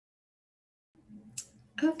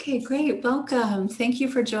Okay, great. Welcome. Thank you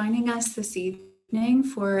for joining us this evening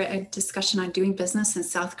for a discussion on doing business in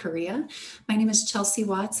South Korea. My name is Chelsea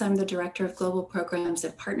Watts. I'm the Director of Global Programs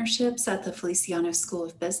and Partnerships at the Feliciano School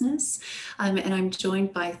of Business. And I'm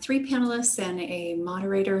joined by three panelists and a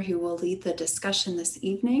moderator who will lead the discussion this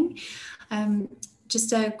evening.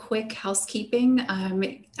 Just a quick housekeeping,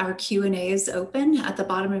 our Q&A is open. At the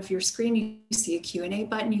bottom of your screen, you see a Q&A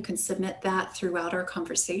button. You can submit that throughout our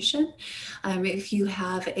conversation. If you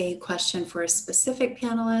have a question for a specific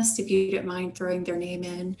panelist, if you don't mind throwing their name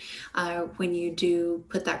in when you do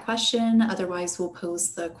put that question. Otherwise, we'll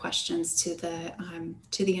pose the questions to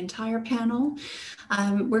the entire panel.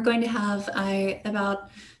 We're going to have about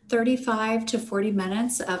 35 to 40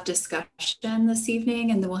 minutes of discussion this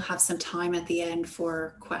evening, and then we'll have some time at the end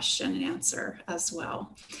for question and answer as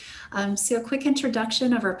well. So a quick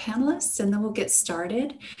introduction of our panelists, and then we'll get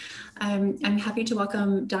started. I'm happy to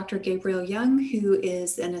welcome Dr. Gabriel Young, who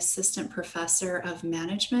is an assistant professor of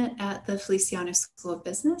management at the Feliciano School of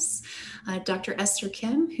Business, Dr. Esther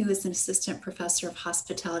Kim, who is an assistant professor of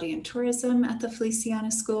hospitality and tourism at the Feliciano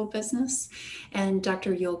School of Business, and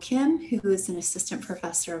Dr. Yul Kim, who is an assistant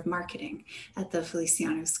professor of marketing at the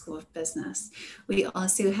Feliciano School of Business. We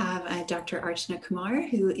also have Dr. Archana Kumar,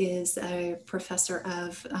 who is a professor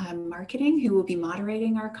of marketing, who will be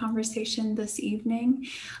moderating our conversation this evening.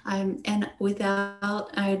 And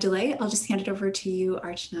without delay, I'll just hand it over to you,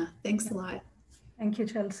 Archana. Thanks a lot. Thank you,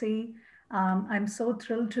 Chelsea. I'm so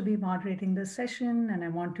thrilled to be moderating this session, and I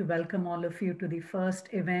want to welcome all of you to the first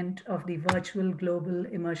event of the Virtual Global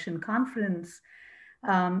Immersion Conference.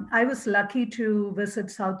 I was lucky to visit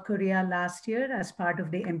South Korea last year as part of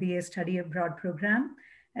the MBA Study Abroad program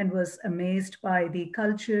and was amazed by the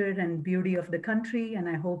culture and beauty of the country. And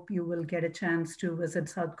I hope you will get a chance to visit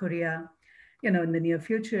South Korea, in the near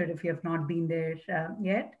future if you have not been there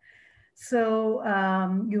yet. So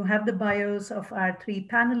you have the bios of our three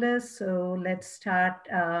panelists. So let's start,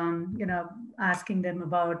 asking them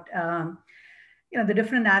about, the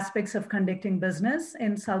different aspects of conducting business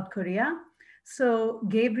in South Korea. So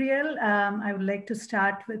Gabriel, I would like to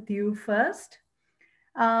start with you first.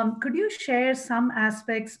 Could you share some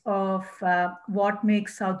aspects of what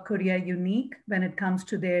makes South Korea unique when it comes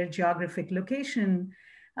to their geographic location,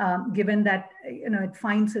 given that it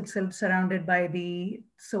finds itself surrounded by the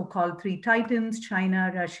so-called three titans,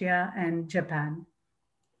 China, Russia, and Japan?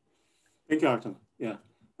 Thank you, Archana. Yeah.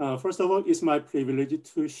 First of all, it's my privilege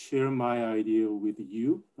to share my idea with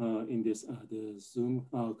you in this the Zoom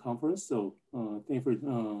conference. So thank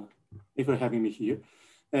you for having me here.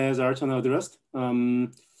 As Archana addressed, let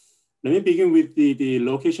me begin with the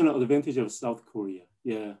locational advantage of South Korea.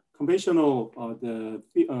 Yeah, conventional the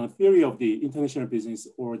theory of the international business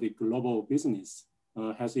or the global business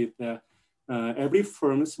has it that every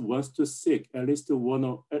firm wants to seek at least one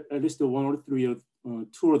or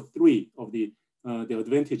two or three of the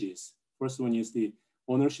advantages. First one is the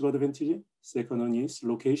ownership advantage. Second one is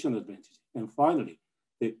location advantage, and finally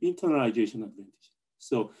the internalization advantage.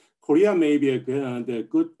 So Korea may be a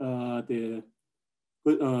good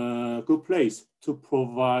place to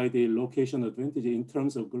provide a location advantage in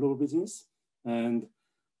terms of global business. And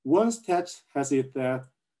one stat has it that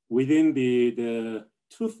within the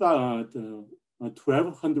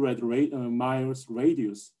 1,200 miles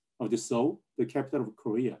radius of the Seoul, the capital of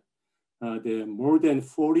Korea, the more than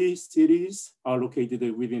 40 cities are located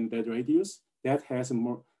within that radius. That has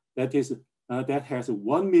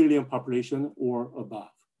 1 million population or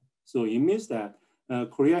above. So it means that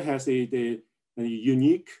Korea has a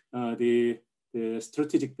unique the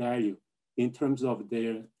strategic value in terms of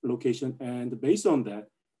their location, and based on that,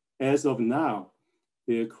 as of now,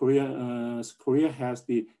 Korea has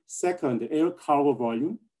the second air cargo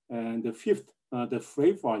volume and the fifth the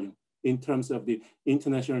freight volume in terms of the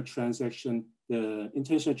international transaction,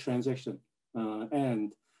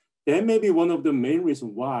 and that may be one of the main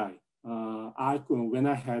reasons why when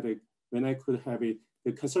I could have a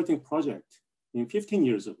consulting project in 15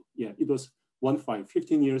 years ago. Yeah, it was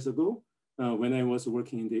 15 years ago when I was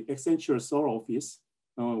working in the Accenture Seoul office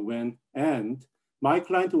and my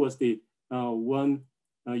client was the one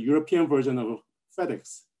European version of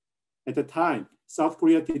FedEx. At the time, South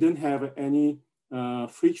Korea didn't have any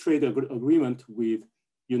free trade agreement with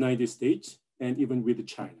United States and even with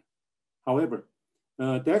China. However,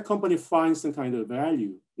 that company finds some kind of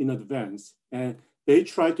value in advance and they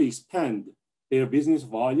try to expand their business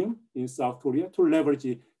volume in South Korea to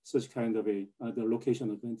leverage such kind of the location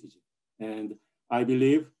advantage. And I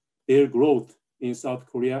believe their growth in South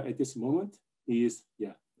Korea at this moment is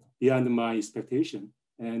beyond my expectation.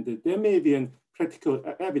 And there may be a practical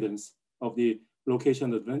evidence of the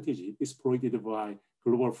location advantage exploited by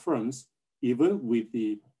global firms, even with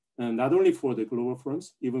the, not only for the global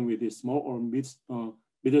firms, even with the small or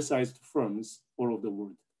middle-sized firms all over the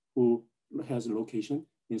world who has a location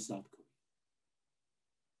in South Korea.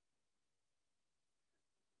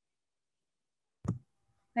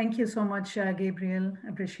 Thank you so much, Gabriel.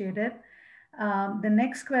 Appreciate it. The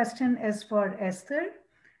next question is for Esther.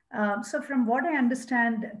 So from what I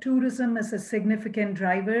understand, tourism is a significant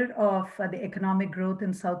driver of the economic growth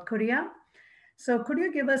in South Korea. So could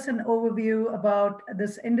you give us an overview about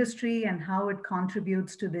this industry and how it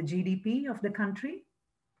contributes to the GDP of the country?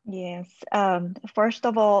 Yes. First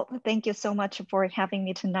of all, thank you so much for having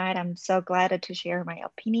me tonight. I'm so glad to share my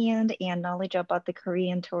opinion and knowledge about the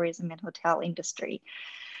Korean tourism and hotel industry.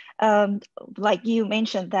 Like you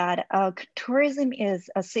mentioned that tourism is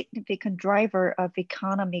a significant driver of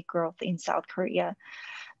economic growth in South Korea.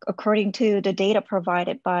 According to the data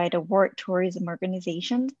provided by the World Tourism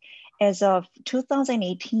Organization, as of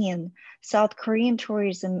 2018, South Korean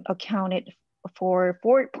tourism accounted for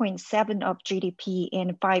 4.7% of GDP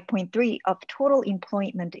and 5.3% of total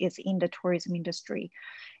employment is in the tourism industry.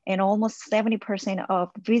 And almost 70% of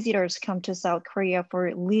visitors come to South Korea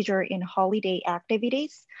for leisure and holiday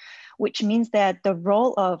activities, which means that the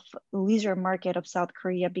role of leisure market of South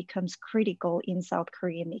Korea becomes critical in South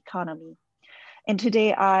Korean economy. And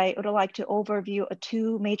today I would like to overview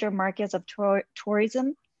two major markets of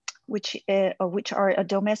tourism, which are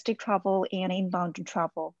domestic travel and inbound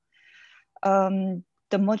travel.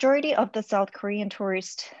 The majority of the South Korean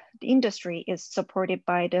tourist industry is supported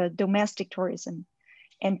by the domestic tourism.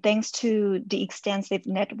 And thanks to the extensive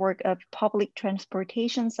network of public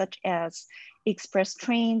transportation, such as express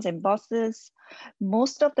trains and buses,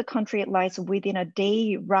 most of the country lies within a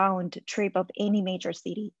day round trip of any major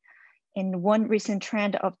city. And one recent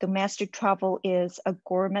trend of domestic travel is a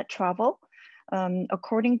gourmet travel.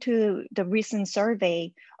 According to the recent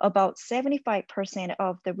survey, about 75%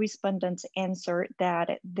 of the respondents answered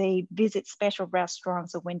that they visit special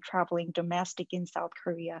restaurants when traveling domestic in South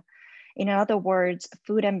Korea. In other words,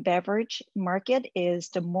 food and beverage market is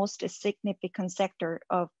the most significant sector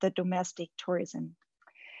of the domestic tourism.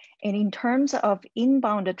 And in terms of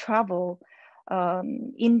inbound travel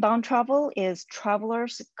is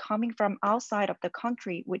travelers coming from outside of the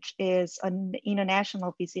country, which is an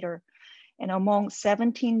international visitor. And among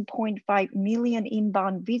 17.5 million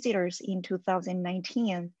inbound visitors in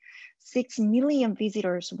 2019, 6 million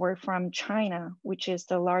visitors were from China, which is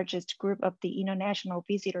the largest group of the international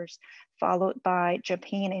visitors, followed by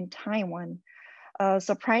Japan and Taiwan.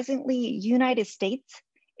 Surprisingly, United States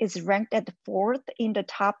is ranked at the 4th in the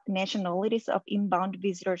top nationalities of inbound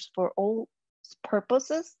visitors for all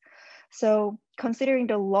purposes. So considering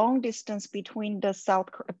the long distance between South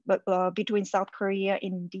Korea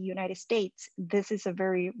and the United States, this is a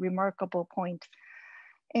very remarkable point.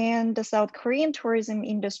 And the South Korean tourism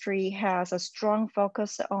industry has a strong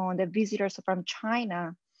focus on the visitors from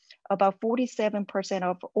China. About 47%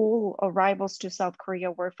 of all arrivals to South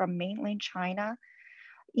Korea were from mainland China.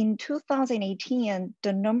 In 2018,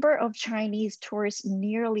 the number of Chinese tourists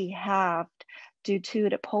nearly halved due to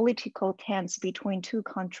the political tensions between two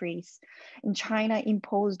countries. And China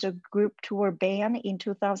imposed a group tour ban in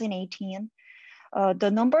 2018. The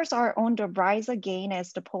numbers are on the rise again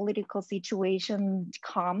as the political situation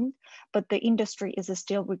calmed, but the industry is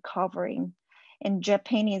still recovering. And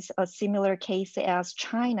Japan is a similar case as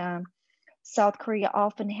China. South Korea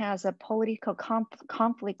often has a political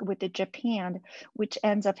conflict with Japan, which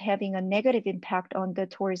ends up having a negative impact on the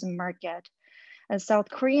tourism market. The South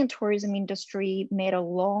Korean tourism industry made a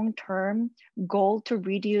long-term goal to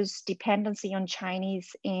reduce dependency on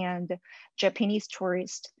Chinese and Japanese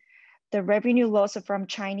tourists. The revenue loss from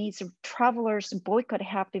Chinese travelers boycott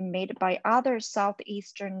have been made by other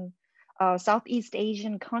Southeast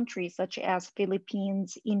Asian countries such as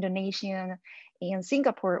Philippines, Indonesia, and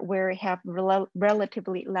Singapore, where have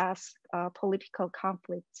relatively less political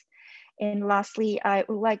conflicts. And lastly, I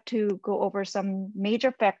would like to go over some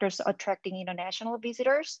major factors attracting international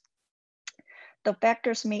visitors. The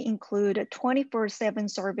factors may include 24/7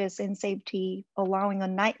 service and safety, allowing a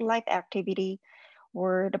nightlife activity,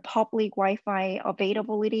 or the public Wi-Fi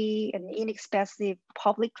availability and inexpensive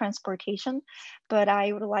public transportation. But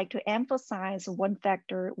I would like to emphasize one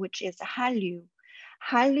factor, which is Hallyu.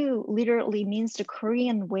 Hallyu literally means the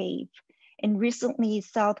Korean wave. And recently,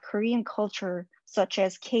 South Korean culture, such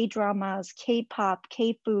as K-dramas, K-pop,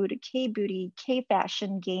 K-food, K-beauty,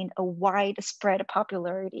 K-fashion gained a widespread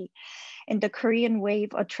popularity. And the Korean wave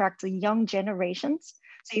attracts young generations,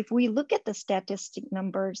 So if we look at the statistic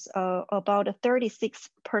numbers, about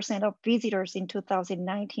 36% of visitors in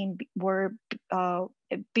 2019 were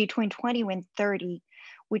between 20 and 30,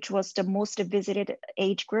 which was the most visited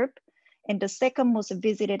age group. And the second most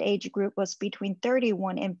visited age group was between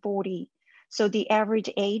 31 and 40. So the average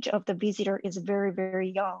age of the visitor is very, very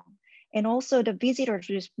young. And also the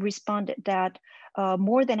visitors responded that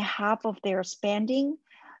more than half of their spending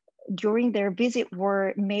during their visit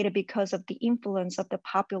were made because of the influence of the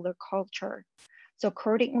popular culture. So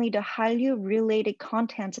accordingly, the Hallyu related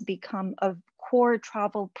contents become a core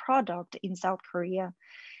travel product in South Korea.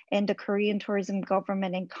 And the Korean tourism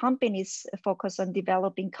government and companies focus on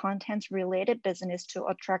developing contents related business to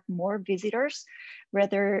attract more visitors,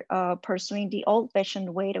 rather pursuing the old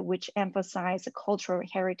fashioned way to which emphasize cultural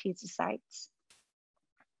heritage sites.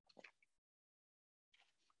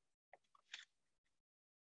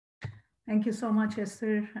 Thank you so much,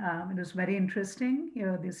 Esther. It was very interesting,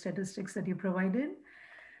 the statistics that you provided.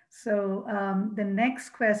 So the next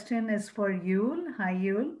question is for Yul. Hi,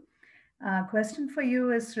 Yul. Question for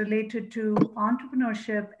you is related to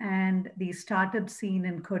entrepreneurship and the startup scene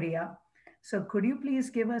in Korea. So could you please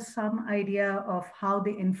give us some idea of how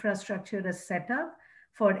the infrastructure is set up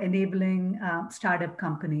for enabling startup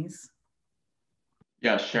companies?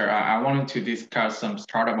 Yeah, sure. I wanted to discuss some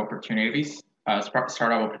startup opportunities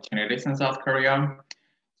in South Korea.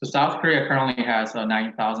 So South Korea currently has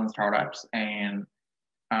 9,000 startups, and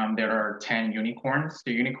there are 10 unicorns.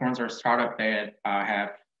 The unicorns are startups that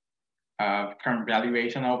have current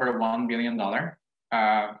valuation over $1 billion.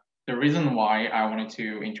 The reason why I wanted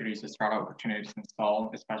to introduce the startup opportunities in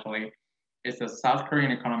Seoul, especially, is the South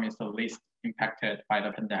Korean economy is the least impacted by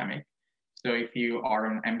the pandemic. So if you are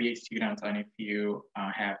an MBA student and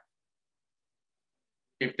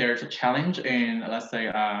if there's a challenge in, let's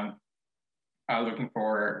say, looking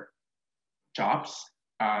for jobs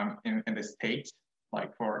in the States,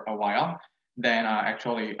 like for a while, then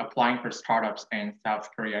actually applying for startups in South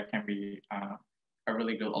Korea can be a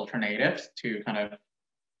really good alternative to kind of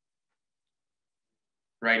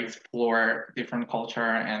explore different culture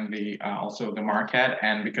and also the market.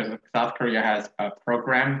 And because South Korea has a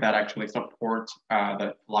program that actually supports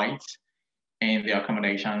the flights and the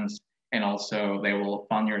accommodations, and also they will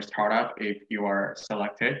fund your startup if you are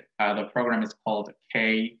selected. The program is called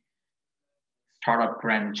K Startup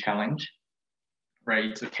Grand Challenge.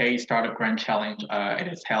 Right, so K Startup Grand Challenge, it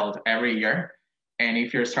is held every year. And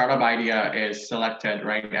if your startup idea is selected,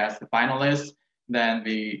 right, as the finalist, then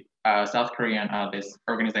the South Korean, this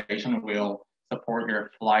organization will support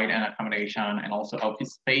your flight and accommodation and also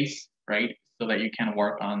office space, right, so that you can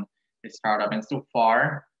work on the startup. And so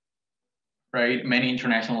far, right, many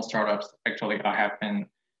international startups actually have been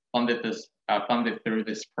funded through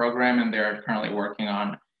this program, and they're currently working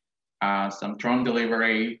on some drone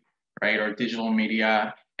delivery, right, or digital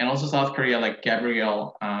media. And also South Korea, like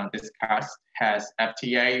Gabriel discussed, has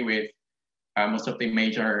FTA with most of the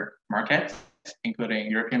major markets, including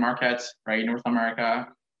European markets, right, North America,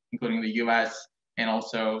 including the US, and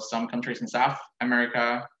also some countries in South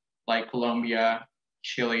America, like Colombia,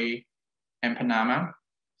 Chile, and Panama.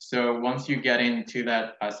 So once you get into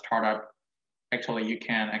that startup, actually you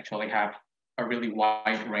can actually have a really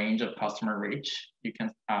wide range of customer reach. You can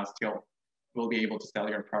will be able to sell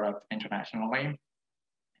your product internationally.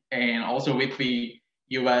 And also with the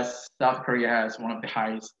US, South Korea has one of the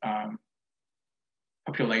highest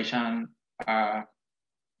population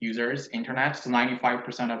users internet. So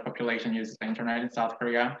 95% of population uses the internet in South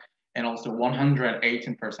Korea, and also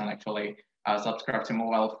 118% actually subscribe to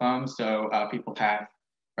mobile phones. So people have,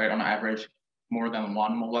 right, on average, more than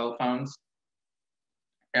one mobile phones.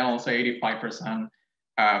 And also 85%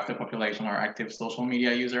 of the population are active social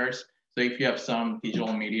media users. So if you have some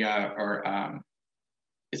digital media or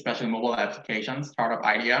especially mobile applications, startup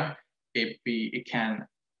idea, it can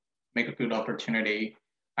make a good opportunity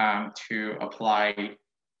to apply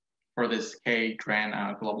for this K Grand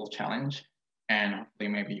Global Challenge. And hopefully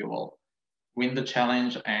maybe you will win the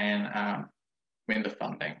challenge and win the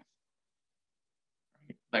funding.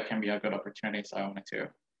 That can be a good opportunity. So I wanted to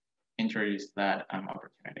introduce that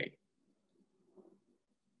opportunity.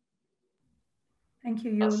 Thank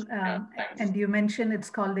you, Yul. And you mentioned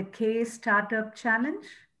it's called the K Startup Challenge?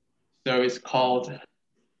 So it's called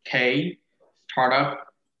K Startup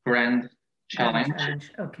Grand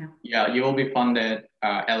Challenge. Okay. Yeah, you will be funded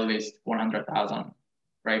at least 100,000,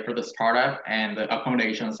 right, for the startup, and the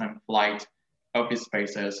accommodations and flight office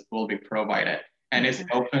spaces will be provided. And it's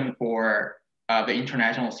open for the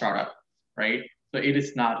international startup, right? So it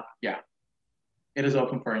is not, it is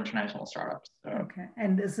open for international startups. So. Okay,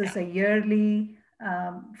 and is this a yearly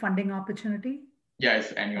funding opportunity? Yeah,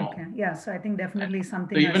 it's annual. Okay, yeah, so I think definitely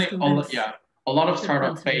something so even as if students a lot of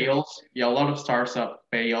startup consider. fails. Yeah, a lot of startups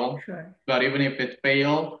fail. Sure. But even if it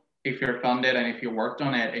fails, if you're funded and if you worked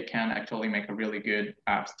on it, it can actually make a really good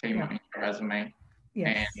statement in your resume.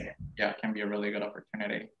 Yes. And yeah, it can be a really good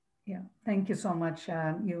opportunity. Yeah, thank you so much,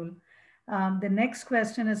 Yul. The next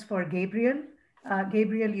question is for Gabriel.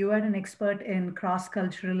 Gabriel, you are an expert in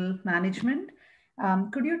cross-cultural management.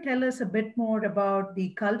 Could you tell us a bit more about the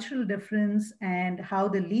cultural difference and how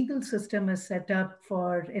the legal system is set up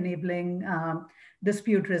for enabling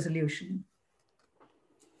dispute resolution?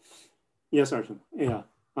 Yes, Arjun. Yeah.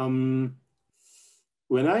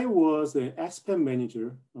 When I was an expat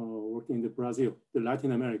manager working in Brazil,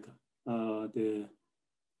 Latin America, the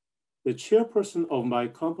chairperson of my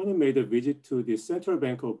company made a visit to the Central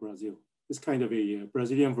Bank of Brazil. It's kind of a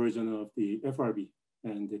Brazilian version of the FRB.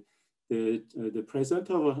 And the president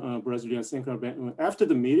of Brazilian Central Bank, after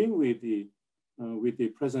the meeting with the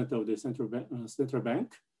president of the Central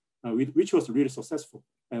Bank, which was really successful.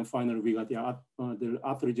 And finally, we got the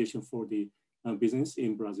authorization for the business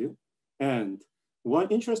in Brazil. And one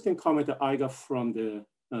interesting comment that I got from the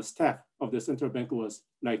staff of the Central Bank was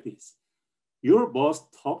like this: your boss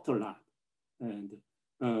talked a lot. And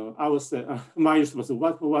I was, my response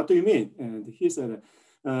was, what do you mean? And he said,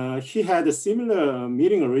 he had a similar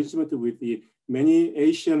meeting arrangement with the many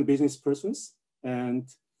Asian business persons. And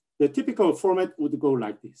the typical format would go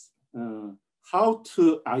like this: how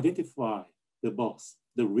to identify the boss,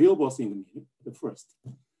 the real boss in the meeting. The first,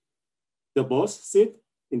 the boss sit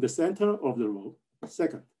in the center of the row.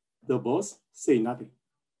 Second, the boss say nothing.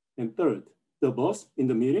 And third, the boss in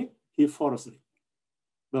the meeting, he fall asleep.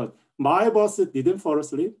 But my boss didn't fall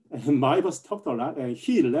asleep, and my boss talked a lot, and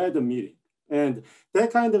he led the meeting. And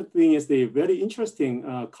that kind of thing is the very interesting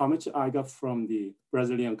comment I got from the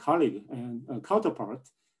Brazilian colleague and counterpart.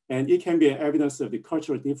 And it can be an evidence of the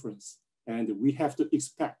cultural difference. And we have to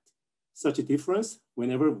expect such a difference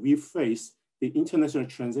whenever we face the international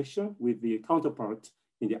transaction with the counterpart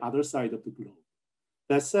in the other side of the globe.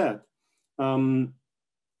 That said, the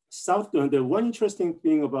one interesting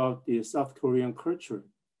thing about the South Korean culture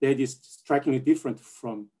that is strikingly different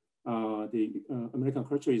from the American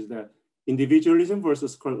culture is that individualism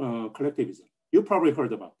versus collectivism. You probably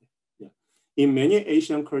heard about it. Yeah. In many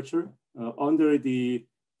Asian culture, under the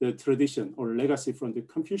tradition or legacy from the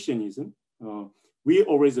Confucianism, we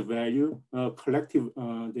always value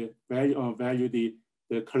value the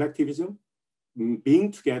collectivism,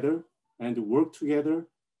 being together and work together,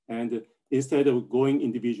 and instead of going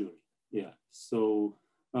individually. Yeah. So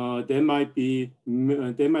there might be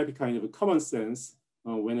kind of a common sense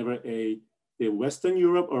whenever the Western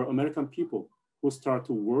Europe or American people who start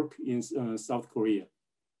to work in South Korea,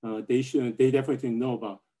 they definitely know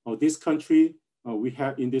about this country.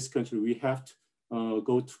 In this country we have to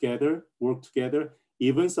go together, work together,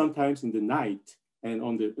 even sometimes in the night and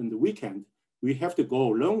on the weekend. We have to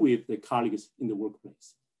go along with the colleagues in the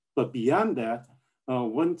workplace. But beyond that,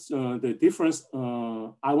 the difference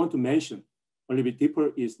I want to mention a little bit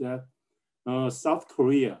deeper is that South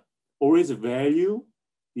Korea always value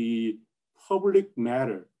the public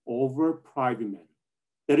matter over private matter.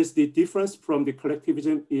 That is the difference from the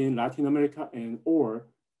collectivism in Latin America or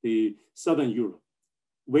the Southern Europe,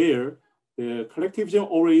 where the collectivism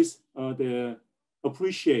always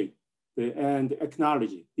appreciate and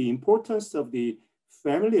acknowledge the importance of the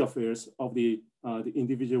family affairs of the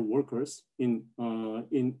individual workers in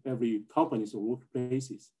every companies or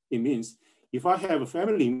workplaces. It means if I have a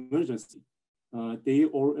family emergency, they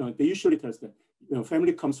usually tell us that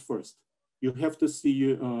family comes first. You have to see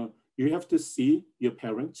your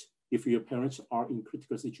parents if your parents are in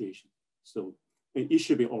critical situation. So it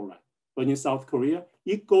should be all right. But in South Korea,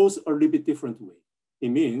 it goes a little bit different way. It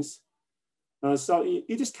means so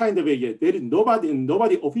it is kind of there is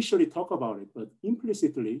nobody officially talk about it, but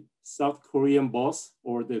implicitly South Korean boss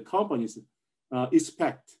or the companies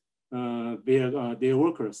expect their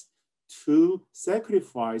workers to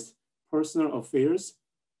sacrifice personal affairs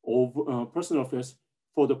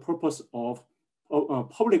for the purpose of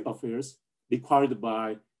public affairs required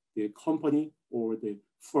by the company or the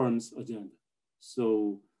firm's agenda.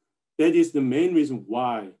 So that is the main reason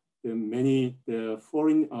why the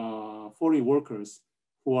foreign workers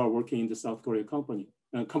who are working in the South Korea company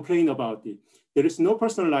complain about it. There is no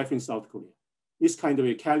personal life in South Korea. It's kind of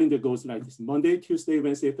a calendar goes like this: Monday, Tuesday,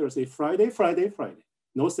 Wednesday, Thursday, Friday, Friday, Friday.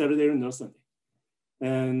 No Saturday, no Sunday.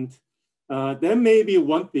 And that may be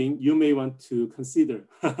one thing you may want to consider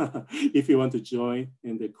if you want to join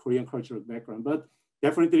in the Korean cultural background. But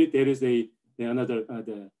definitely there is another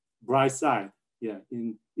the bright side, yeah,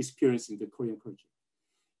 in experiencing the Korean culture.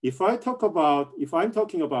 if I'm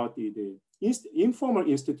talking about the informal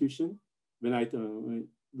institution, when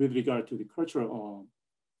with regard to the cultural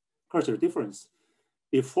difference,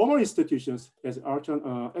 the formal institutions, as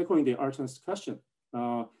echoing the Archon's question,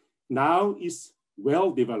 now is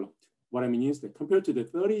well developed. What I mean is that compared to the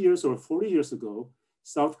 30 years or 40 years ago,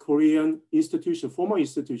 South Korean formal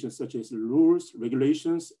institutions such as rules,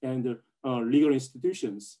 regulations, and legal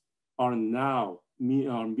institutions are now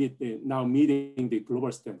meeting the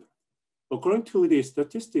global standard. According to the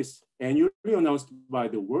statistics annually announced by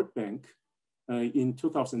the World Bank in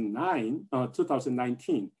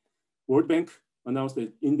 2019, World Bank announced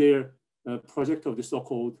that in their project of the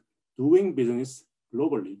so-called Doing Business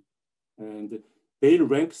Globally, and they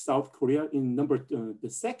rank South Korea in the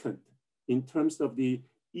second in terms of the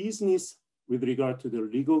easiness with regard to the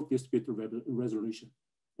legal dispute resolution,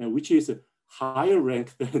 and which is a higher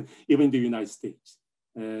rank than even the United States.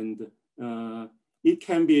 And it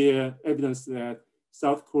can be evidence that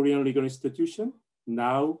South Korean legal institution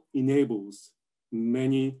now enables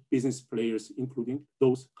many business players, including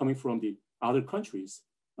those coming from the other countries.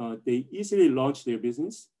 They easily launch their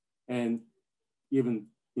business, and even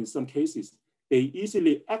in some cases, they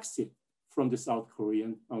easily exit from the South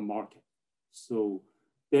Korean market. So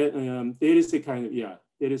there is a kind of,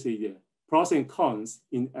 there is a pros and cons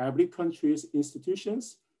in every country's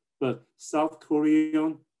institutions, but South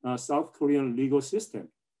Korean legal system,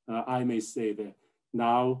 I may say that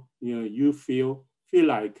now you feel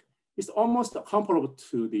like it's almost comparable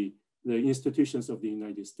to the institutions of the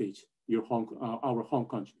United States, our home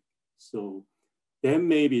country. So that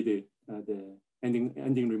may be the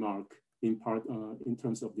ending remark in part in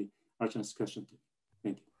terms of the Archon's question.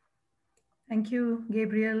 Thank you. Thank you,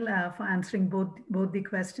 Gabriel, for answering both the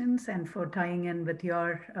questions and for tying in with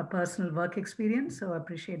your personal work experience. So I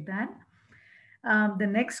appreciate that. The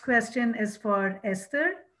next question is for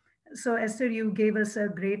Esther. So Esther, you gave us a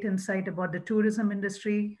great insight about the tourism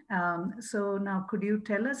industry. So now could you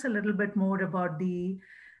tell us a little bit more about the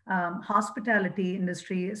hospitality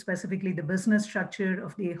industry, specifically the business structure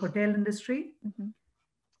of the hotel industry? Mm-hmm.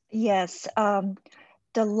 Yes.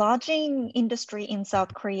 The lodging industry in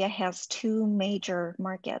South Korea has two major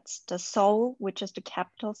markets, the Seoul, which is the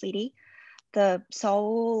capital city, the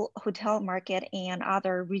Seoul hotel market, and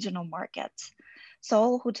other regional markets.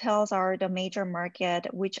 Seoul hotels are the major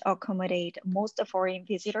market which accommodate most foreign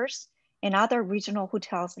visitors, and other regional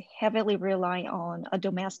hotels heavily rely on a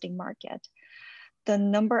domestic market. The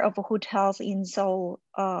number of hotels in Seoul,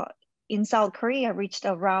 in South Korea reached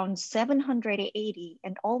around 780,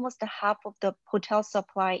 and almost half of the hotel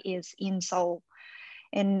supply is in Seoul.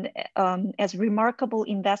 And as remarkable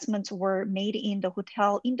investments were made in the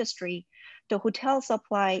hotel industry, the hotel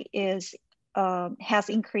supply has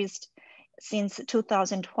increased since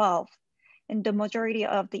 2012. And the majority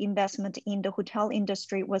of the investment in the hotel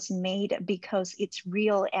industry was made because its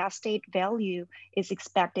real estate value is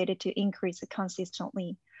expected to increase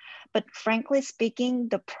consistently. But frankly speaking,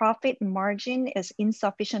 the profit margin is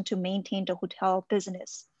insufficient to maintain the hotel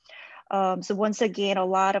business. So once again, a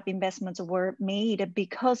lot of investments were made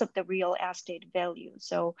because of the real estate value.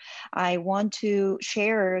 So I want to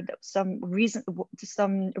share some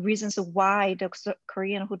reasons why the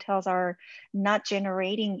Korean hotels are not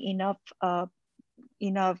generating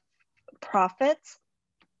enough profits.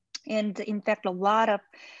 And in fact, a lot of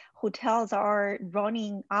hotels are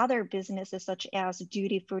running other businesses such as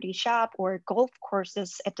duty-free shop or golf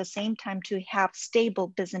courses at the same time to have stable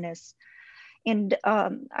business. And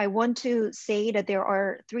I want to say that there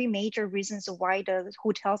are three major reasons why the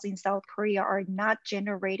hotels in South Korea are not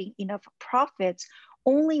generating enough profits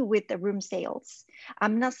only with the room sales.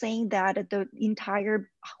 I'm not saying that the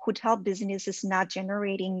entire hotel business is not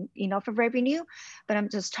generating enough revenue, but I'm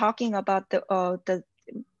just talking about the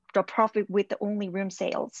profit with the only room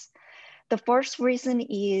sales. The first reason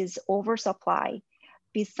is oversupply.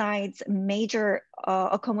 Besides major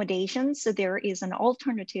accommodations, so there is an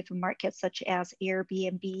alternative market such as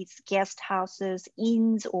Airbnbs, guest houses,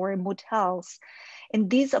 inns, or motels. And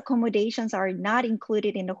these accommodations are not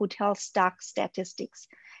included in the hotel stock statistics,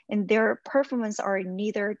 and their performance are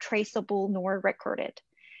neither traceable nor recorded.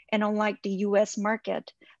 And unlike the US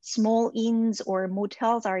market, small inns or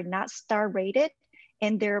motels are not star rated,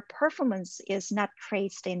 and their performance is not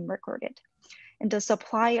traced and recorded. And the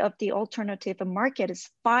supply of the alternative market is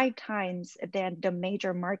 5 times than the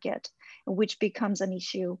major market, which becomes an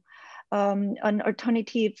issue. An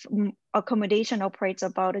alternative accommodation operates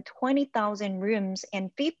about 20,000 rooms, and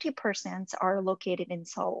 50% are located in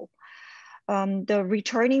Seoul. The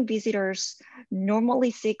returning visitors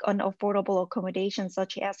normally seek unaffordable accommodations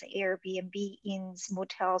such as Airbnb, inns,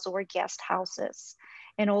 motels, or guest houses.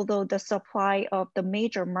 And although the supply of the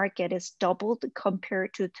major market is doubled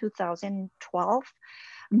compared to 2012,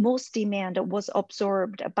 most demand was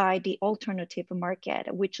absorbed by the alternative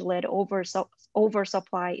market, which led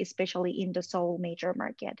oversupply, especially in the Seoul major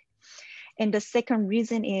market. And the second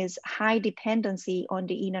reason is high dependency on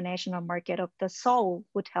the international market of the Seoul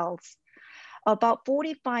hotels. About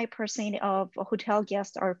 45% of hotel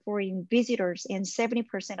guests are foreign visitors, and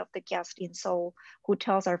 70% of the guests in Seoul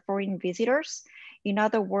hotels are foreign visitors. In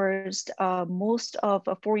other words, most of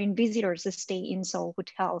foreign visitors stay in Seoul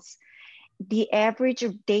hotels. The average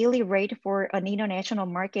daily rate for an international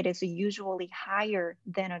market is usually higher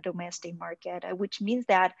than a domestic market, which means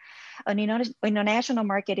that an international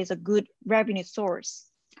market is a good revenue source,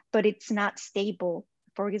 but it's not stable.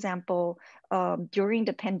 For example, during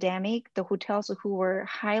the pandemic, the hotels who were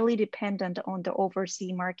highly dependent on the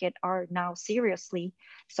overseas market are now seriously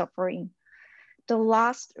suffering. The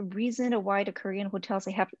last reason why the Korean hotels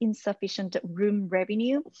have insufficient room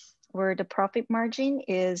revenue or the profit margin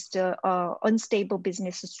is the unstable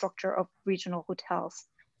business structure of regional hotels.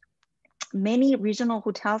 Many regional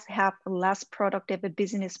hotels have a less productive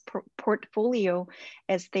business portfolio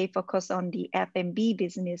as they focus on the F&B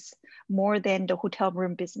business more than the hotel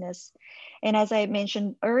room business. And as I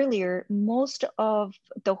mentioned earlier, most of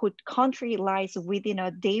the country lies within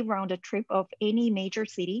a day-round trip of any major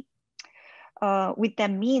city. With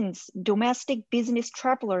that means domestic business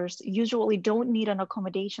travelers usually don't need an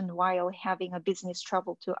accommodation while having a business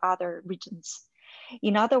travel to other regions.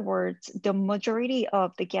 In other words, the majority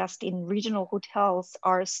of the guests in regional hotels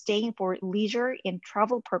are staying for leisure and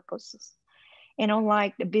travel purposes. And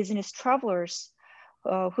unlike the business travelers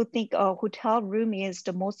who think a hotel room is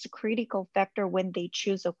the most critical factor when they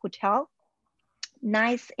choose a hotel,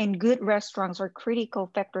 nice and good restaurants are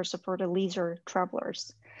critical factors for the leisure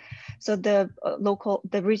travelers. So the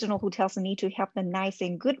regional hotels need to have the nice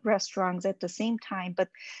and good restaurants at the same time, but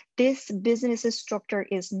this business structure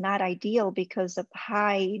is not ideal because of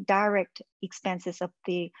high direct expenses of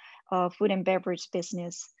the food and beverage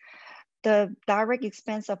business. The direct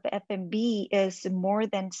expense of F&B is more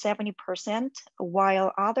than 70%,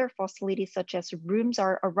 while other facilities such as rooms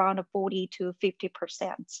are around 40 to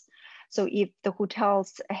 50%. So if the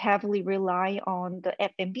hotels heavily rely on the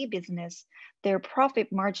F&B business, their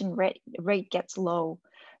profit margin rate gets low.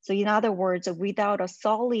 So in other words, without a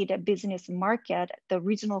solid business market, the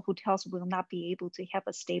regional hotels will not be able to have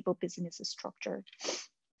a stable business structure.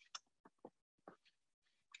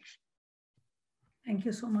 Thank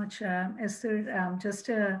you so much,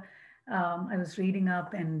 Esther. I was reading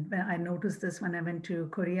up and I noticed this when I went to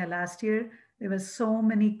Korea last year. There were so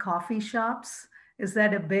many coffee shops. Is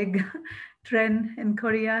that a big trend in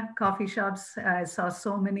Korea? Coffee shops, I saw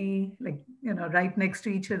so many, like, you know, right next to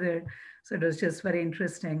each other. So it was just very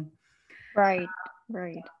interesting. Right.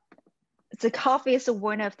 The coffee is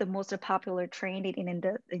one of the most popular trend in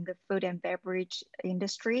the food and beverage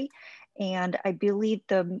industry. And I believe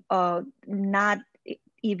not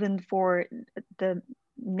even for the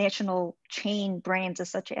national chain brands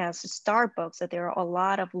such as Starbucks, that there are a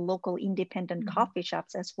lot of local independent coffee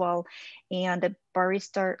shops as well. And the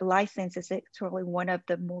barista license is actually one of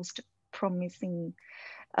the most promising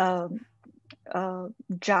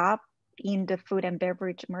job in the food and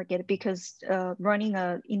beverage market, because running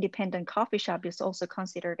an independent coffee shop is also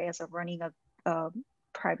considered as running a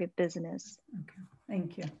private business. Okay,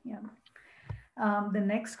 thank you. Yeah. The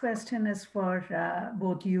next question is for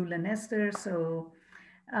both Yul and Esther. So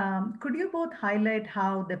could you both highlight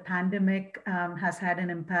how the pandemic has had an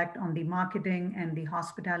impact on the marketing and the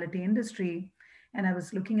hospitality industry? And I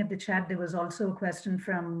was looking at the chat, there was also a question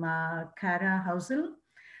from Kara Hausel.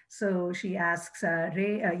 So she asks,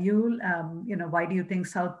 Yul, you know, why do you think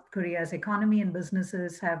South Korea's economy and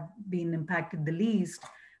businesses have been impacted the least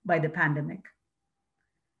by the pandemic?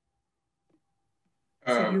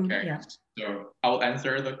 Okay, so I'll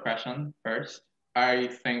answer the question first. I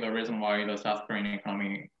think the reason why the South Korean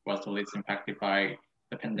economy was the least impacted by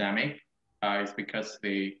the pandemic is because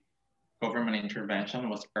the government intervention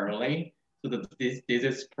was early. So the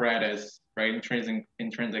disease spread is right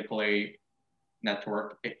intrinsically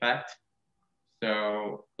network effect.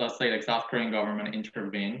 So let's say the South Korean government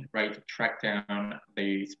intervened, right, to track down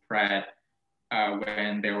the spread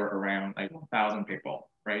when there were around like 1,000 people,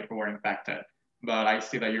 right, who were infected. But I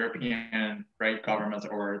see the European governments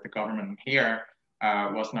or the government here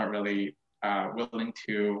was not really willing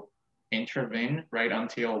to intervene, right,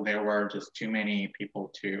 until there were just too many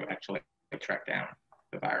people to actually track down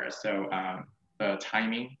the virus. So the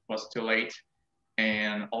timing was too late.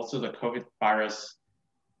 And also the COVID virus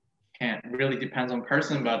really depends on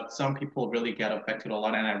person, but some people really get affected a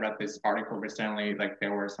lot. And I read this article recently, like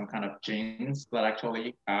there were some kind of genes that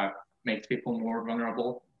actually makes people more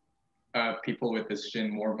vulnerable, people with this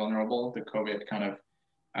gene more vulnerable to COVID kind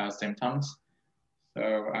of symptoms.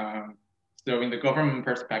 So in the government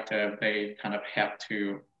perspective, they kind of had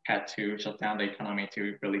to shut down the economy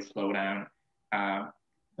to really slow down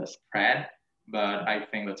the spread. But I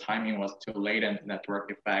think the timing was too late, and the network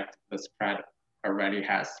effect, the spread already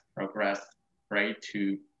has progressed right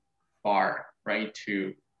too far, right,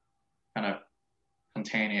 to kind of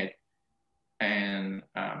contain it. And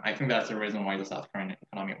I think that's the reason why the South Korean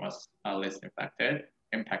economy was less impacted.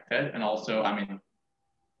 And also, I mean,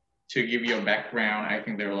 to give you a background, I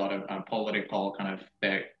think there are a lot of political kind of,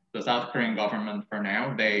 the South Korean government for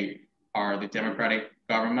now, they are the democratic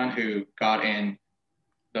government who got in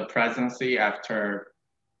the presidency after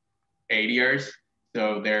 8 years.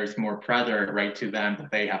 So there's more pressure, right, to them that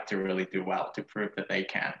they have to really do well to prove that they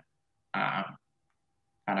can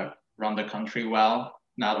kind of run the country well,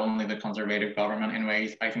 not only the conservative government in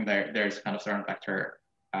ways. I think there's kind of certain factor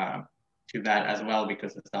to that as well,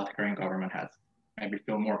 because the South Korean government has maybe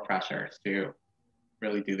feel more pressure to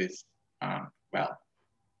really do this well.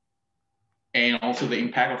 And also the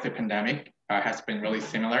impact of the pandemic has been really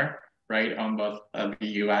similar, right, on both the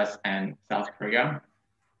US and South Korea.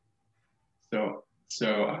 So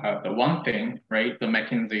the one thing, right, the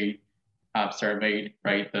McKinsey surveyed,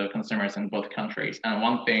 right, the consumers in both countries. And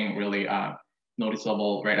one thing really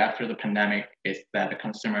noticeable right after the pandemic is that the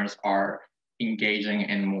consumers are engaging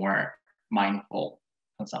in more mindful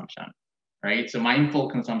consumption, right? So mindful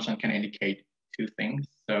consumption can indicate two things.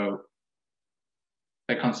 So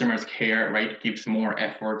the consumers care, right, gives more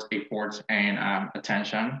efforts and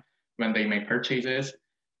attention when they make purchases.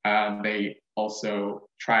 They also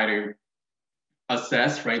try to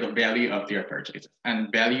assess, right, the value of their purchases.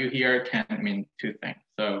 And value here can mean two things.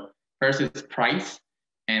 So first is price,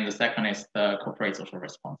 and the second is the corporate social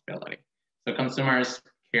responsibility. So consumers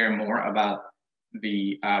care more about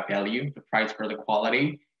the value, the price for the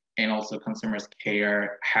quality, and also consumers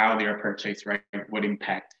care how their purchase, right, would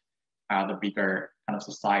impact the bigger kind of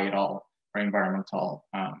societal or environmental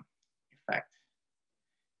effect.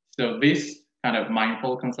 So this kind of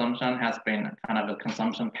mindful consumption has been kind of a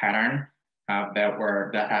consumption pattern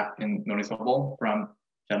that have been noticeable from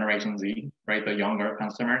Generation Z, right, the younger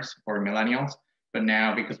consumers or millennials. But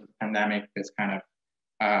now, because of the pandemic, this kind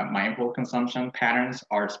of mindful consumption patterns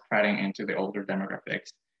are spreading into the older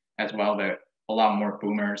demographics as well. That a lot more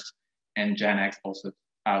boomers and Gen X also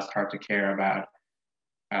start to care about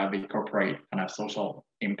the corporate kind of social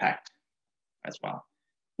impact as well.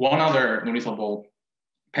 One other noticeable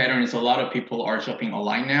pattern is a lot of people are shopping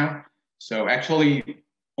online now. So actually,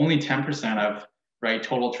 only 10% of, right,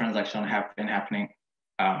 total transactions have been happening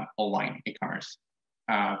online e-commerce,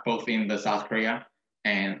 both in the South Korea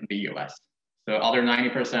and the US. So other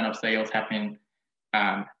 90% of sales have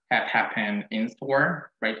happened in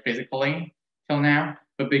store, right, physically till now.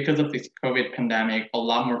 But because of this COVID pandemic, a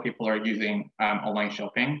lot more people are using online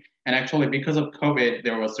shopping. And actually, because of COVID,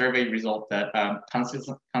 there was a survey result that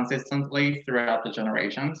consistently throughout the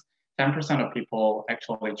generations, 10% of people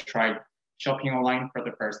actually tried shopping online for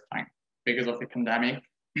the first time because of the pandemic.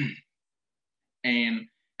 And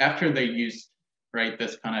after they used, right,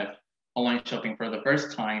 this kind of online shopping for the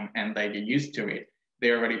first time and they get used to it,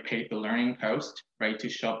 they already paid the learning cost, right, to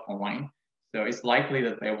shop online. So it's likely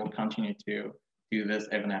that they will continue to do this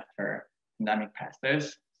even after pandemic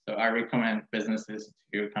passes. So I recommend businesses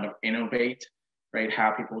to kind of innovate, right,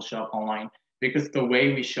 how people shop online, because the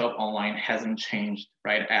way we shop online hasn't changed,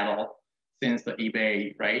 right, at all since the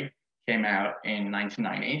eBay, right, came out in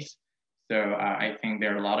 1990s. So I think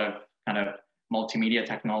there are a lot of kind of multimedia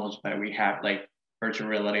technology that we have, like virtual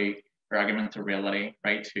reality or augmented reality,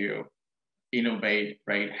 right, to innovate,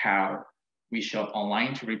 right, how we shop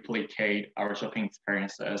online to replicate our shopping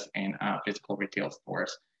experiences in physical retail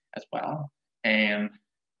stores as well. And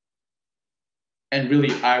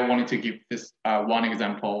really, I wanted to give this one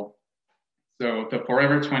example. So the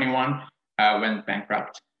Forever 21 went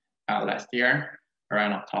bankrupt last year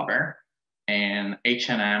around October, and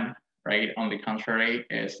H&M, right, on the contrary,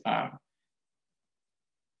 is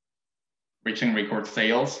reaching record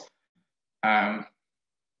sales. And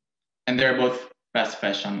they're both fast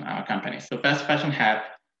fashion companies. So fast fashion have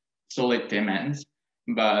solid demands,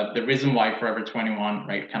 but the reason why Forever 21,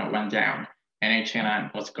 right, kind of went down and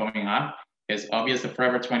H&M was going up is obvious that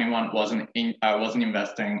Forever 21 wasn't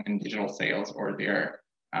investing in digital sales or their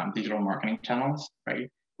digital marketing channels, right?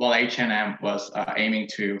 While H&M was aiming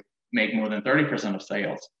to make more than 30% of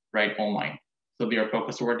sales, right, online. So their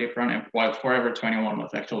focus were different, and while Forever 21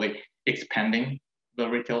 was actually expanding the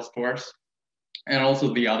retail stores. And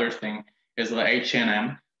also the other thing is that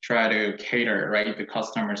H&M try to cater, right, the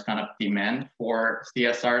customers' kind of demand for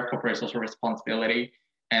CSR, corporate social responsibility,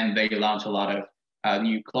 and they launch a lot of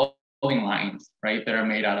new clothing lines, right, that are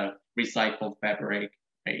made out of recycled fabric,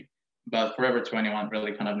 right? But Forever 21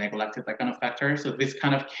 really kind of neglected that kind of factor. So this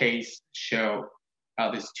kind of case show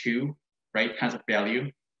these two, right, kinds of value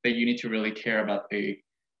that you need to really care about the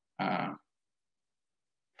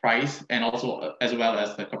price and also as well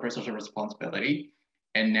as the corporate social responsibility.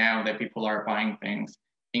 And now that people are buying things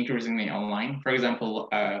increasingly online, for example,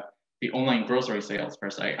 the online grocery sales per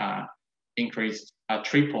se increased,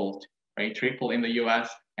 tripled, right? Tripled in the US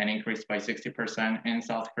and increased by 60% in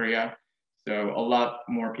South Korea. So a lot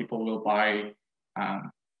more people will buy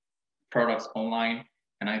products online,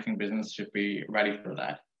 and I think business should be ready for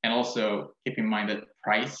that. And also keep in mind that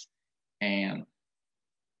price and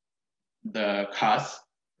the costs,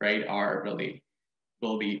 right, are really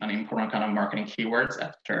will be an important kind of marketing keywords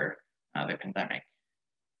after the pandemic.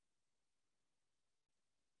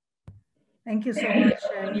 Thank you so much,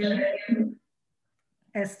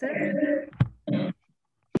 Esther.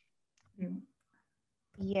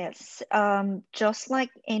 Yes, just like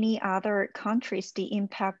any other countries, the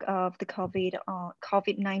impact of the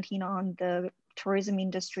COVID-19 on the tourism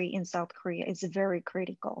industry in South Korea is very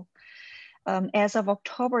critical. As of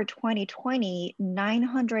October 2020,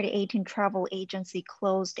 918 travel agencies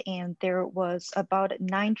closed, and there was about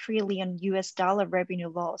 $9 trillion revenue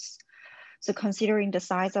loss. So considering the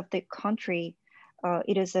size of the country,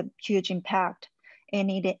 it is a huge impact. And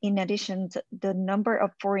in addition, the number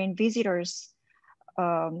of foreign visitors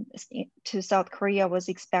to South Korea was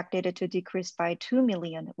expected to decrease by 2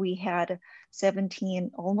 million. We had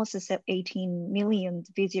almost 18 million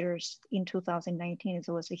visitors in 2019,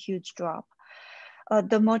 so it was a huge drop.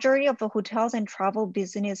 The majority of the hotels and travel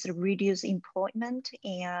business reduce employment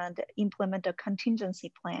and implement a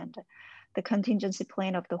contingency plan. The contingency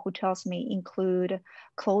plan of the hotels may include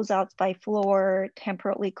closeouts by floor,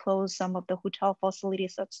 temporarily close some of the hotel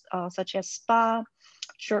facilities such as spa,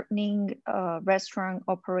 shortening restaurant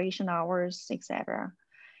operation hours, etc.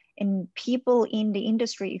 And people in the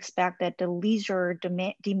industry expect that the leisure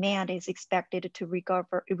demand is expected to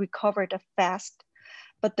recover fast,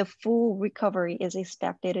 but the full recovery is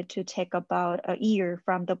expected to take about a year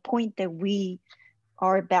from the point that we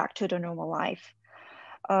are back to the normal life.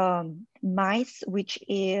 MICE, which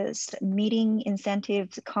is meeting,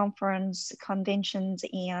 incentives, conference, conventions,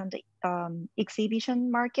 and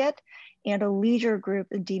exhibition market, and a leisure group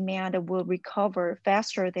demand will recover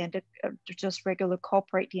faster than just regular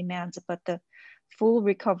corporate demands, but the full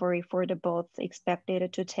recovery for the both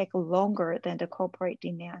expected to take longer than the corporate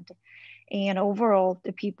demand. And overall,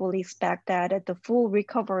 the people expect that the full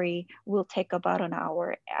recovery will take about an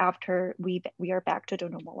hour after we are back to the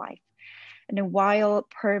normal life. And while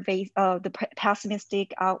the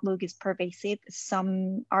pessimistic outlook is pervasive,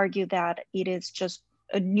 some argue that it is just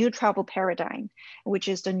a new travel paradigm, which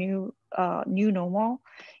is the new normal.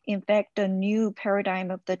 In fact, the new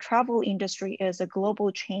paradigm of the travel industry is a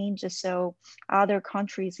global change. So other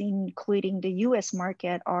countries, including the US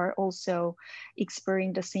market, are also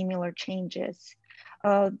experiencing the similar changes.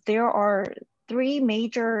 There are three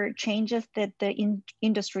major changes that the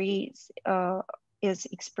industry is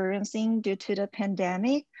experiencing due to the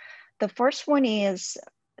pandemic. The first one is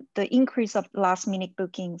the increase of last minute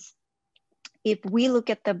bookings. If we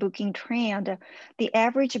look at the booking trend, the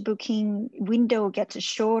average booking window gets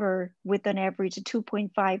shorter with an average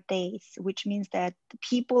 2.5 days, which means that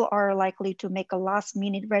people are likely to make a last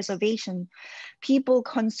minute reservation. People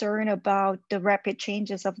concerned about the rapid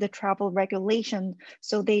changes of the travel regulation,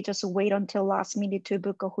 so they just wait until last minute to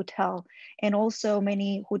book a hotel. And also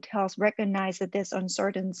many hotels recognize that this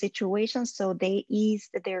uncertain situation, so they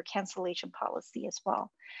eased their cancellation policy as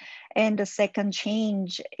well. And the second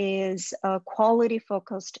change is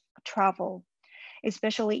quality-focused travel,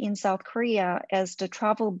 especially in South Korea. As the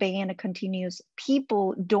travel ban continues,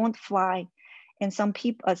 people don't fly, and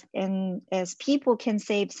as people can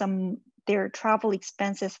save their travel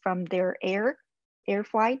expenses from their air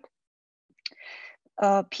flight,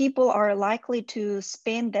 people are likely to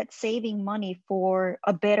spend that saving money for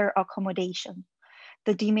a better accommodation.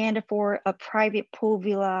 The demand for a private pool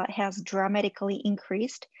villa has dramatically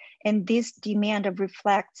increased, and this demand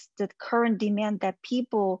reflects the current demand that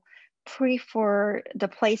people prefer the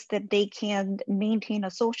place that they can maintain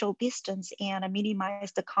a social distance and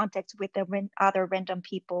minimize the contact with the other random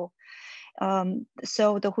people.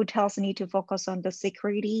 So the hotels need to focus on the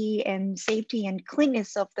security and safety and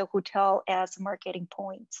cleanness of the hotel as marketing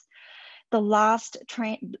points. The last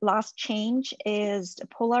change is the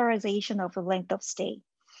polarization of the length of stay.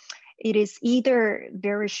 It is either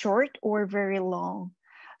very short or very long.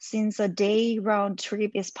 Since a day round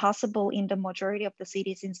trip is possible in the majority of the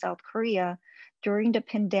cities in South Korea, during the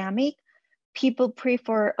pandemic, people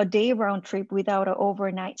prefer a day round trip without an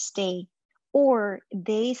overnight stay, or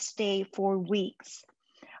they stay for weeks.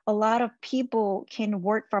 A lot of people can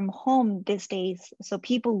work from home these days. So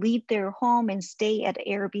people leave their home and stay at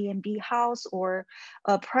Airbnb house or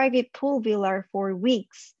a private pool villa for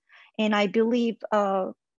weeks. And I believe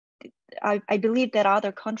I believe that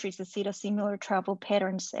other countries see the similar travel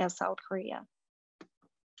patterns as South Korea.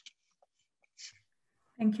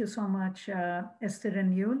 Thank you so much, Esther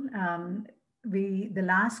and Yul. The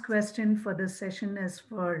last question for this session is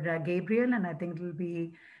for Gabriel, and I think it will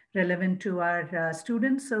be relevant to our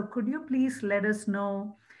students. So could you please let us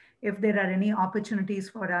know if there are any opportunities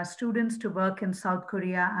for our students to work in South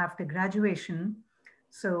Korea after graduation?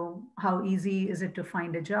 So how easy is it to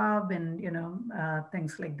find a job and,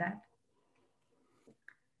 things like that?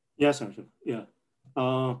 Yes, Arjun. Yeah.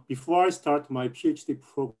 Before I start my PhD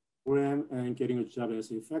program and getting a job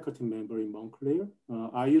as a faculty member in Montclair,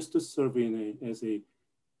 I used to serve as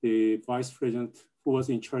the vice president who was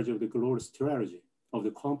in charge of the global strategy of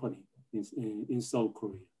the company in South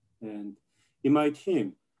Korea. And in my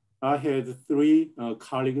team, I had three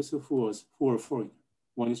colleagues who were foreign.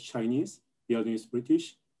 One is Chinese, the other is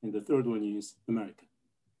British, and the third one is American.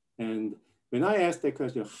 And when I asked that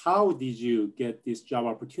question, how did you get this job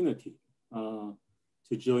opportunity to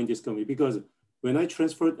join this company? Because when I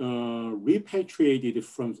transferred, repatriated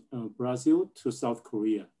from Brazil to South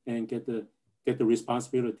Korea and get the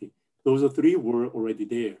responsibility, those three were already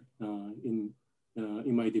there in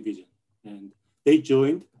my division, and they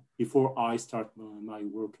joined before I start my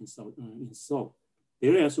work in Seoul.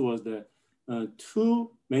 Their answer was that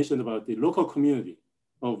two mentioned about the local community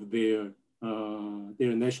of their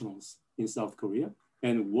nationals in South Korea,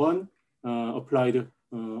 and one applied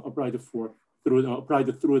through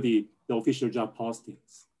the official job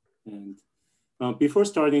postings. And before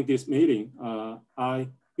starting this meeting,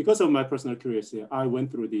 because of my personal curiosity, I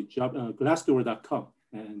went through the job Glassdoor.com,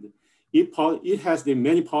 and it has the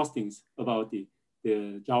many postings about the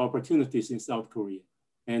job opportunities in South Korea.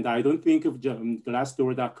 And I don't think of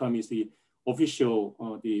Glassdoor.com is the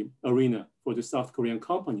official the arena for the South Korean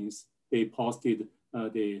companies. They posted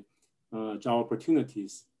the job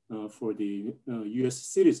opportunities for the US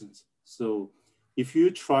citizens. So if you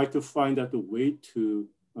try to find out a way to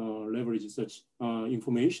leverage such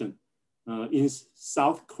information in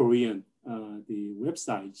South Korean, the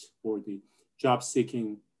websites or the job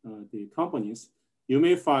seeking the companies, you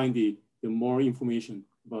may find the more information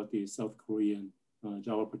about the South Korean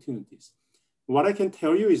job opportunities. What I can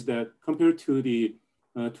tell you is that compared to the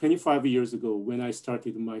 25 years ago when I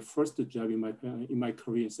started my first job in my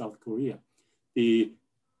career in South Korea, the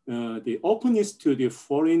openness to the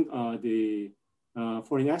foreign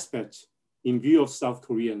aspects in view of South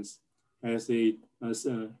Koreans has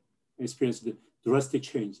experienced a drastic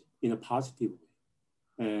change in a positive way.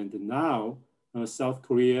 And now South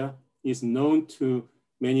Korea is known to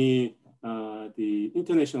many the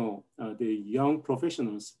international, the young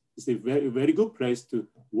professionals. It's a very, very good place to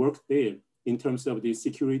work there in terms of the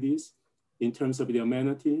securities, in terms of the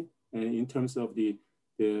amenity, and in terms of the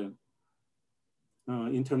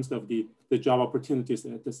job opportunities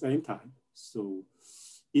at the same time. So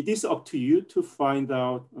it is up to you to find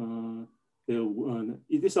out.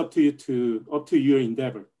 It is up to your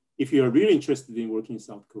endeavor if you are really interested in working in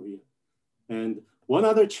South Korea. And one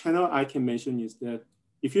other channel I can mention is that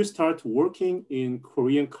if you start working in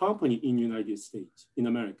Korean company in United States, in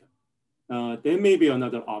America, there may be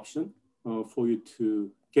another option for you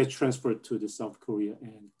to get transferred to the South Korea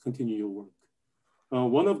and continue your work.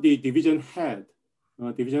 One of the division head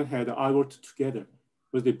I worked together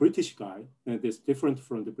was the British guy, and it's different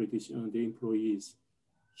from the British the employees.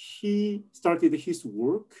 He started his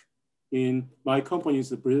work in my company's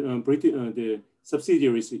the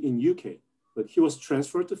subsidiaries in UK, but he was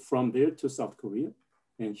transferred from there to South Korea,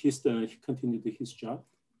 and he continued his job.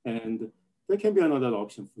 And that can be another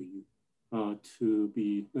option for you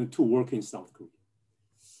to work in South Korea.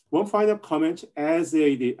 One final comment, as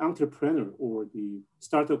the entrepreneur or the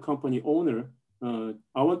startup company owner,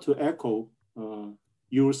 I want to echo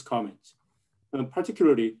Yul's comment.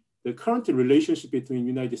 Particularly, the current relationship between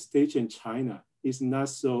United States and China is not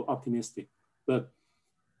so optimistic. But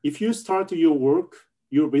if you start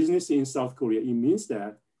your business in South Korea, it means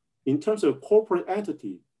that in terms of corporate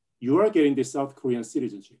entity, you are getting the South Korean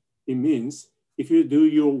citizenship. It means if you do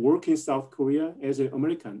your work in South Korea as an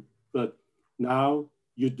American, but now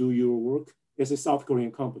you do your work as a South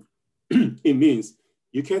Korean company, it means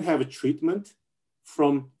you can have a treatment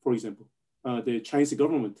from, for example, the Chinese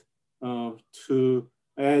government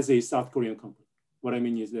as a South Korean company. What I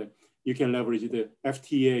mean is that you can leverage the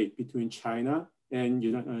FTA between China and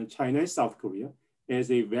China and South Korea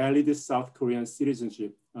as a valid South Korean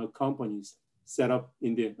citizenship companies set up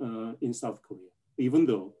in South Korea, even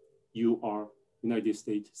though you are United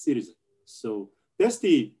States citizen. So that's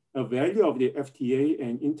the value of the FTA.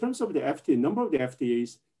 And in terms of the FTA, number of the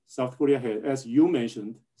FTAs, South Korea has, as you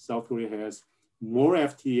mentioned, South Korea has more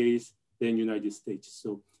FTAs than United States.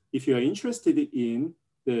 So if you are interested in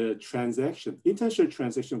the international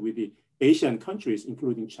transaction with the Asian countries,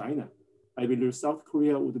 including China, I believe South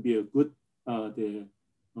Korea would be a good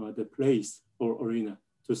the place or arena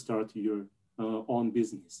to start your own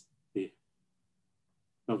business there.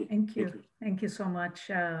 Okay. Thank you. Thank you so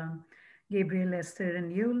much, Gabriel, Esther,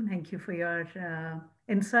 and Yul. Thank you for your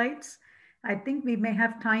insights. I think we may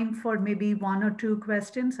have time for maybe one or two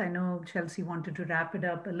questions. I know Chelsea wanted to wrap it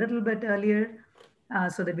up a little bit earlier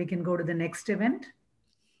so that we can go to the next event.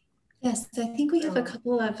 Yes, I think we have a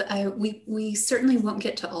couple of, we certainly won't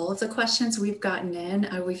get to all of the questions we've gotten in.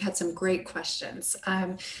 We've had some great questions.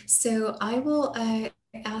 So I will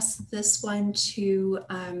ask this one to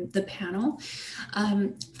the panel.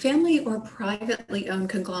 Family or privately owned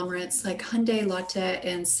conglomerates like Hyundai, Lotte,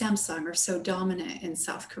 and Samsung are so dominant in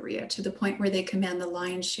South Korea to the point where they command the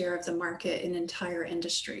lion's share of the market in entire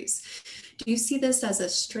industries. Do you see this as a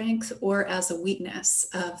strength or as a weakness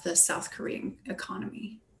of the South Korean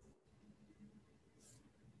economy?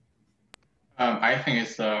 I think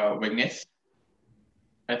it's a weakness.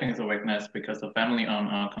 I think it's a weakness because the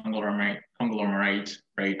family-owned conglomerate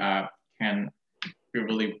right, can be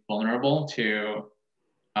really vulnerable to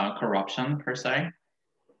corruption per se,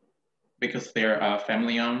 because they're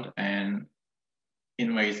family-owned and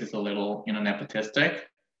in ways it's a little nepotistic.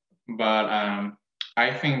 But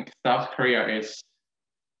I think South Korea is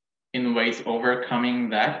in ways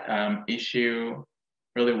overcoming that issue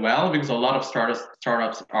really well, because a lot of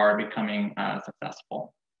startups are becoming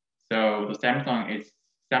successful. So the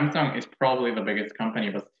Samsung is probably the biggest company,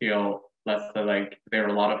 but still, let's say like there are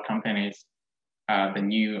a lot of companies, the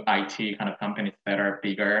new IT kind of companies that are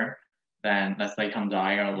bigger than, let's say,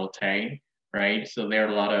 Hyundai or Lotte, right? So there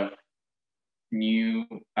are a lot of new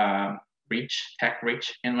tech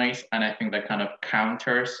rich in ways, and I think that kind of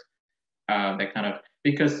counters that kind of,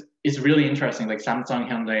 because it's really interesting, like Samsung,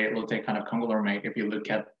 Hyundai, Lotte kind of conglomerate, if you look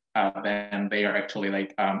at them, they are actually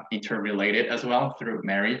like interrelated as well through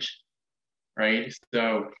marriage, right?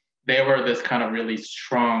 So they were this kind of really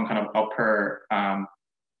strong kind of upper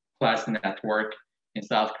class network in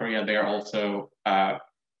South Korea. They're also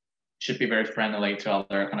should be very friendly to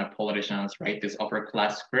other kind of politicians, right? This upper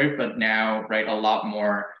class group, but now, right, a lot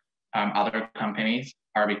more other companies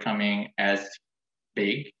are becoming as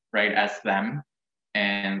big, right, as them.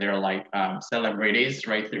 And they're like celebrities,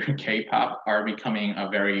 right, through K-pop are becoming a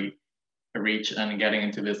very rich and getting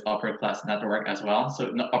into this upper class network as well. So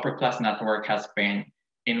the upper class network has been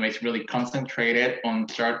in ways really concentrated on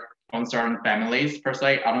certain families per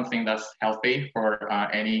se. I don't think that's healthy for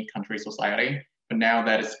any country society. But now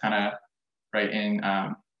that is kind of right in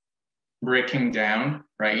breaking down,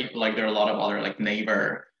 right? Like there are a lot of other like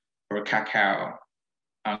Naver or Kakao,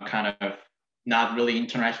 kind of not really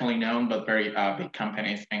internationally known, but very big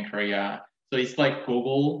companies in Korea. So it's like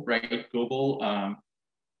Google, right? Google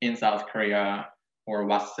in South Korea, or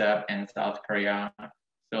WhatsApp in South Korea.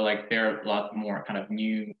 So like there are a lot more kind of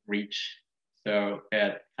new reach. So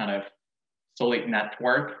that kind of solid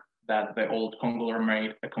network that the old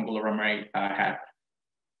conglomerate had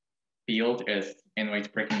built is in ways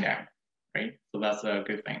breaking down, right? So that's a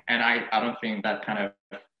good thing. And I don't think that kind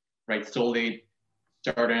of right solely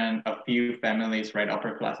certain a few families, right,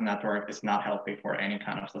 upper class network is not healthy for any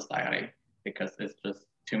kind of society, because it's just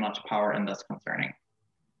too much power, and that's concerning.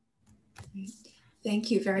 Thank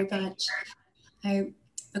you very much.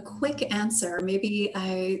 A quick answer, maybe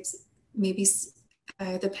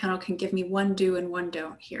the panel can give me one do and one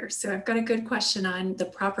don't here. So I've got a good question on the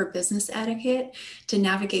proper business etiquette to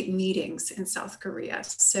navigate meetings in South Korea.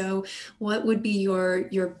 So what would be your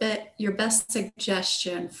best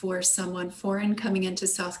suggestion for someone foreign coming into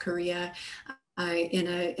South Korea in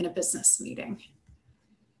a business meeting?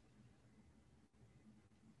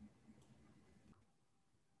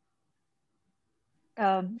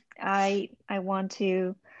 I want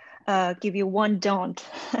to give you one don't.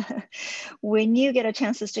 When you get a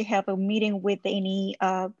chance to have a meeting with any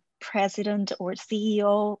president or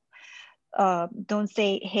CEO, don't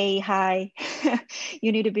say, hey, hi.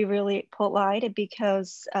 You need to be really polite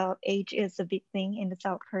because age is a big thing in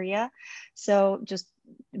South Korea. So just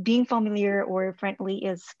being familiar or friendly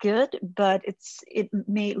is good, but it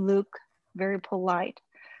may look very polite.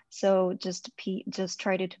 So just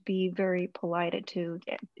try to be very polite to,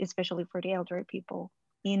 especially for the elderly people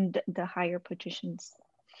in the higher positions.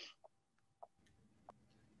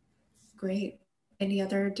 Great. Any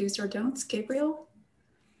other do's or don'ts, Gabriel?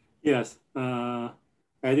 Yes,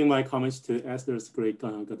 adding my comments to Esther's great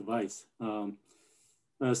advice.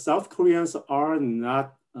 South Koreans are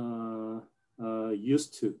not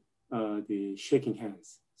used to the shaking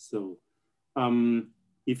hands. So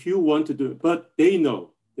if you want to do, but they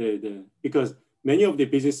know, because many of the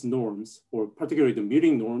business norms, or particularly the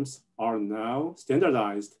meeting norms, are now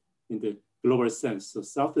standardized in the global sense. So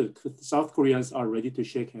South Koreans are ready to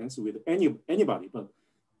shake hands with anybody. But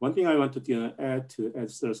one thing I want to add to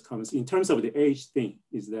Esther's comments in terms of the age thing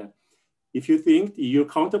is that if you think your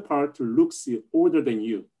counterpart looks older than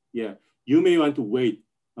you, yeah, you may want to wait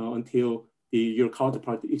until your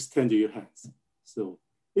counterpart extends your hands. So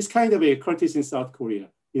it's kind of a courtesy in South Korea.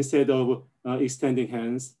 Instead of extending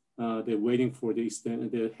hands, they're waiting for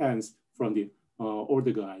the hands from the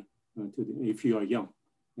older guy if you are young.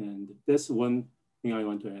 And that's one thing I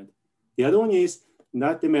want to add. The other one is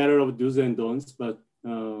not the matter of do's and don'ts, but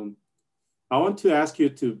I want to ask you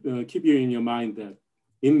to keep in your mind that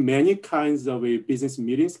in many kinds of business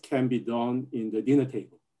meetings can be done in the dinner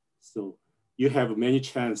table. So you have many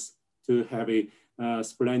chances to have a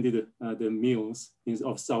splendid the meals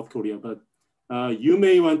of South Korea, but you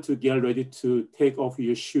may want to get ready to take off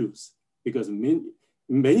your shoes because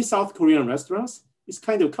many South Korean restaurants, it's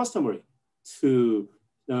kind of customary to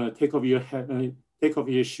take off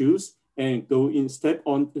your shoes and step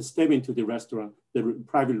into the restaurant, the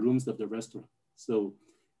private rooms of the restaurant. So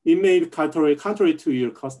it may be contrary to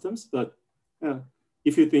your customs, but I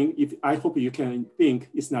hope you can think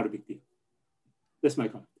it's not a big deal. That's my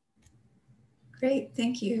comment. Great,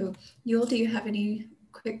 thank you. Yul, do you have any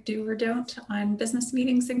quick do or don't on business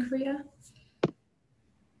meetings in Korea?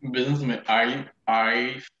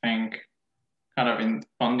 I think kind of in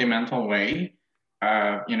fundamental way,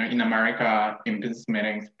 in America, in business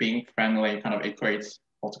meetings, being friendly kind of equates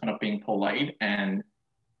also kind of being polite, and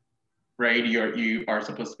right, you are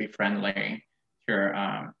supposed to be friendly to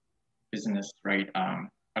your business, right,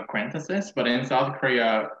 acquaintances. But in South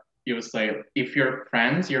Korea, you would say if you're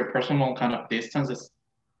friends, your personal kind of distance is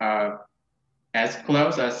as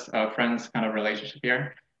close as a friend's kind of relationship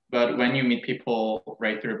here. But when you meet people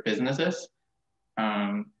right through businesses,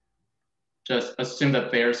 just assume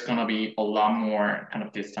that there's gonna be a lot more kind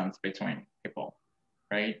of distance between people,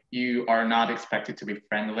 right? You are not expected to be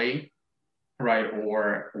friendly, right,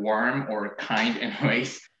 or warm or kind in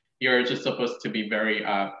ways. You're just supposed to be very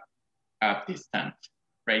distant,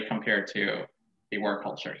 right, compared to the work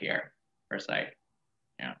culture here, per se.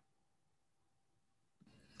 Yeah.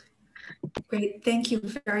 Great, thank you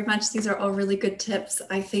very much. These are all really good tips.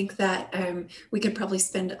 I think that we could probably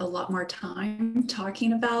spend a lot more time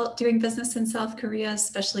talking about doing business in South Korea,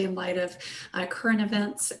 especially in light of current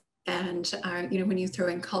events. And when you throw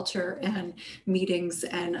in culture and meetings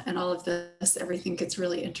and all of this, everything gets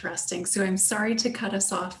really interesting. So I'm sorry to cut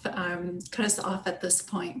us off at this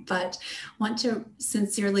point, but want to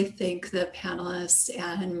sincerely thank the panelists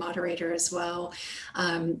and moderator as well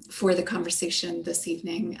for the conversation this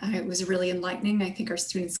evening. It was really enlightening. I think our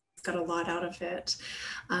students got a lot out of it.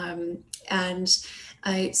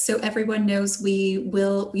 So everyone knows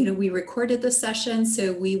we recorded the session,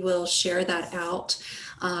 so we will share that out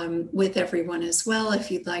with everyone as well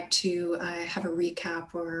if you'd like to have a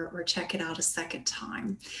recap or check it out a second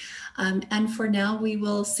time. And for now, we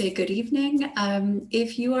will say good evening.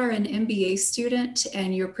 If you are an MBA student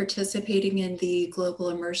and you're participating in the Global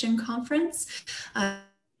Immersion Conference,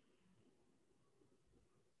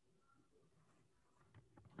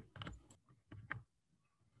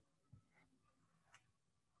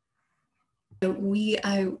 we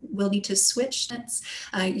will need to switch.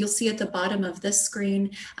 You'll see at the bottom of this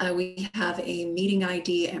screen, we have a meeting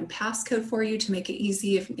ID and passcode for you to make it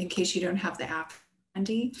easy in case you don't have the app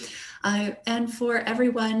handy. And for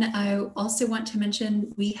everyone, I also want to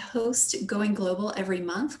mention we host Going Global every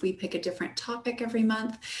month. We pick a different topic every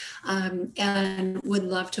month and would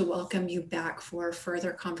love to welcome you back for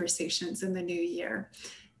further conversations in the new year.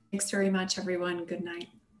 Thanks very much, everyone. Good night.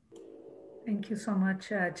 Thank you so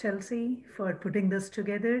much, Chelsea, for putting this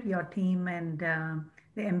together, your team and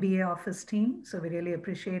the MBA office team. So we really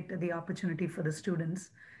appreciate the opportunity for the students,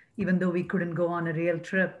 even though we couldn't go on a real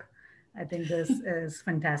trip. I think this is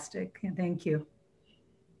fantastic. Thank you.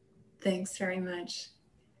 Thanks very much.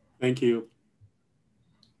 Thank you.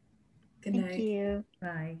 Good night. Thank you.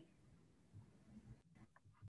 Bye.